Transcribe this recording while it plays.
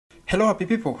Hello happy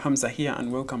people, Hamza here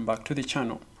and welcome back to the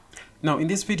channel. Now in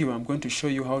this video I'm going to show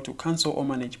you how to cancel or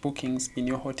manage bookings in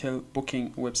your hotel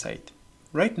booking website.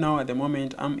 Right now at the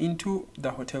moment I'm into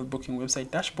the hotel booking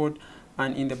website dashboard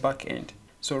and in the back end.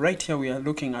 So right here we are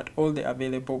looking at all the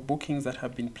available bookings that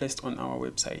have been placed on our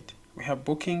website. We have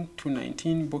booking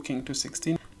 219, booking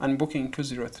 216 and booking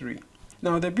 203.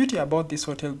 Now the beauty about this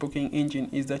hotel booking engine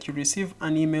is that you receive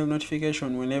an email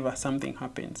notification whenever something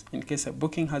happens. In case a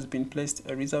booking has been placed,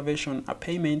 a reservation, a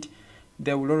payment,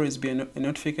 there will always be a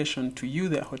notification to you,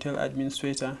 the hotel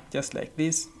administrator, just like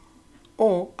this,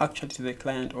 or actually to the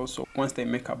client also once they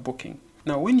make a booking.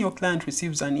 Now when your client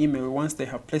receives an email once they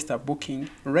have placed a booking,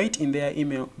 right in their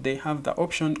email they have the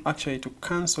option actually to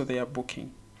cancel their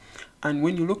booking. And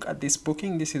when you look at this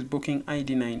booking, this is booking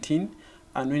ID 19.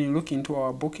 And when you look into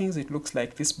our bookings, it looks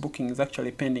like this booking is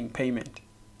actually pending payment.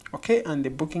 Okay, and the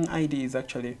booking ID is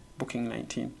actually booking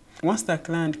 19. Once the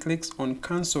client clicks on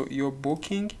cancel your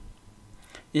booking,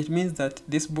 it means that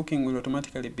this booking will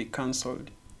automatically be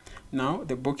cancelled. Now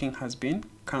the booking has been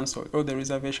cancelled or the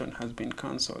reservation has been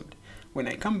cancelled. When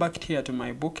I come back here to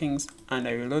my bookings and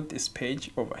I reload this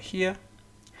page over here,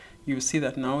 you see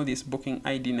that now this booking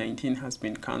ID 19 has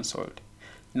been cancelled.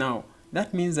 Now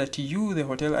that means that you, the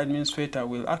hotel administrator,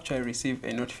 will actually receive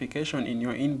a notification in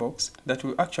your inbox that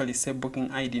will actually say booking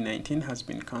ID 19 has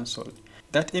been cancelled.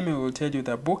 That email will tell you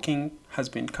that booking has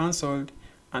been cancelled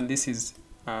and this is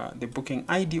the booking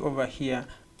ID over here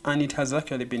and it has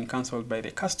actually been cancelled by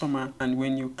the customer. And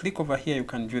when you click over here, you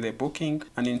can view the booking,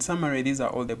 and in summary, these are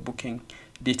all the booking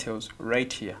details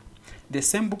right here. The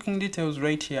same booking details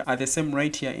right here are the same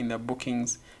right here in the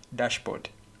bookings dashboard.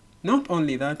 Not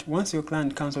only that, once your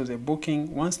client cancels a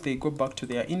booking, once they go back to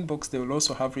their inbox, they will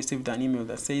also have received an email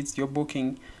that says your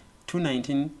booking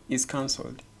 219 is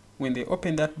cancelled. When they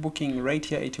open that booking right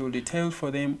here, it will detail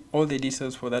for them all the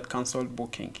details for that cancelled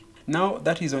booking. Now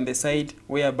that is on the side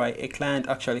whereby a client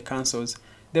actually cancels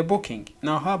the booking.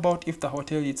 Now how about if the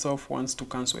hotel itself wants to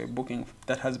cancel a booking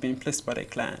that has been placed by a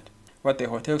client? What the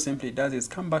hotel simply does is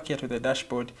come back here to the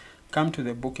dashboard, come to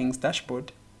the bookings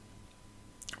dashboard,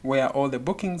 where all the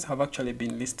bookings have actually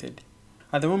been listed.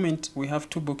 At the moment, we have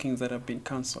 2 bookings that have been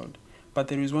cancelled, but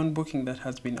there is 1 booking that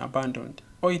has been abandoned,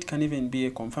 or it can even be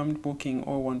a confirmed booking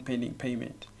or 1 pending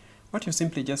payment. What you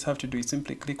simply just have to do is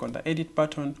simply click on the edit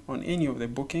button on any of the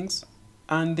bookings,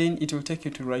 and then it will take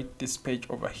you to right this page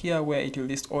over here where it will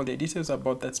list all the details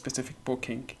about that specific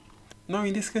booking. Now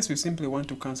in this case, you simply want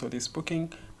to cancel this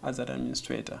booking as an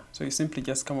administrator. So you simply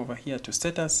just come over here to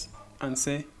status and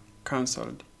say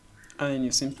cancelled. And then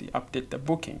you simply update the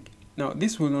booking. Now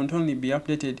this will not only be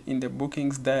updated in the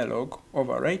bookings dialog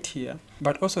over right here,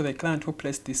 but also the client who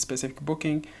placed this specific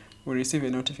booking will receive a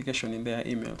notification in their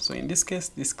email. So in this case,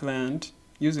 this client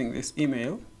using this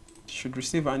email should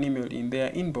receive an email in their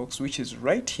inbox, which is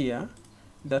right here,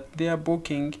 that their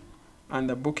booking and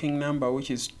the booking number,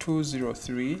 which is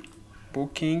 203,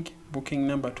 booking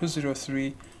number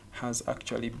 203 has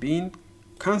actually been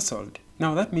cancelled.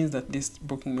 Now that means that this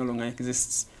booking no longer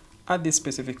exists at this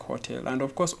specific hotel, and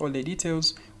of course all the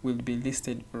details will be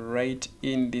listed right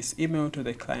in this email to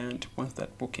the client once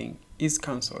that booking is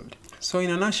cancelled. So in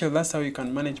a nutshell, that's how you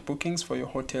can manage bookings for your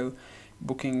hotel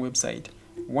booking website.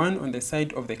 One on the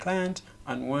side of the client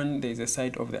and one there is a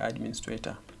side of the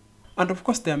administrator. And of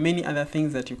course there are many other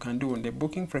things that you can do on the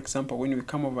booking. For example, when we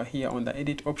come over here on the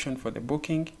edit option for the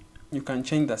booking, you can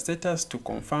change the status to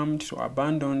confirmed, to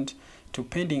abandoned, to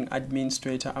pending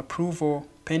administrator approval,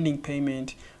 pending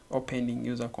payment, or pending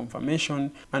user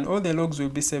confirmation, and all the logs will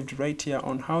be saved right here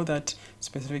on how that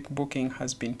specific booking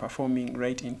has been performing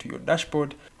right into your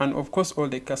dashboard. And of course all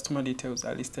the customer details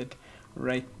are listed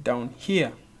right down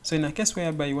here. So in a case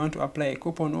whereby you want to apply a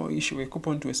coupon or issue a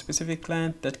coupon to a specific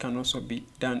client, that can also be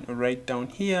done right down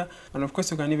here. And of course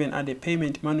you can even add a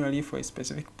payment manually for a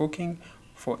specific booking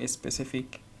for a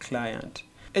specific client.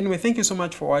 Anyway, thank you so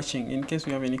much for watching. In case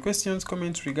you have any questions,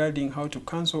 comments regarding how to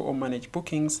cancel or manage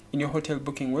bookings in your hotel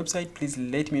booking website, please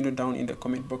let me know down in the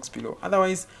comment box below.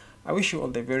 Otherwise, I wish you all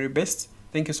the very best.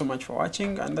 Thank you so much for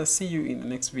watching, and I'll see you in the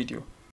next video.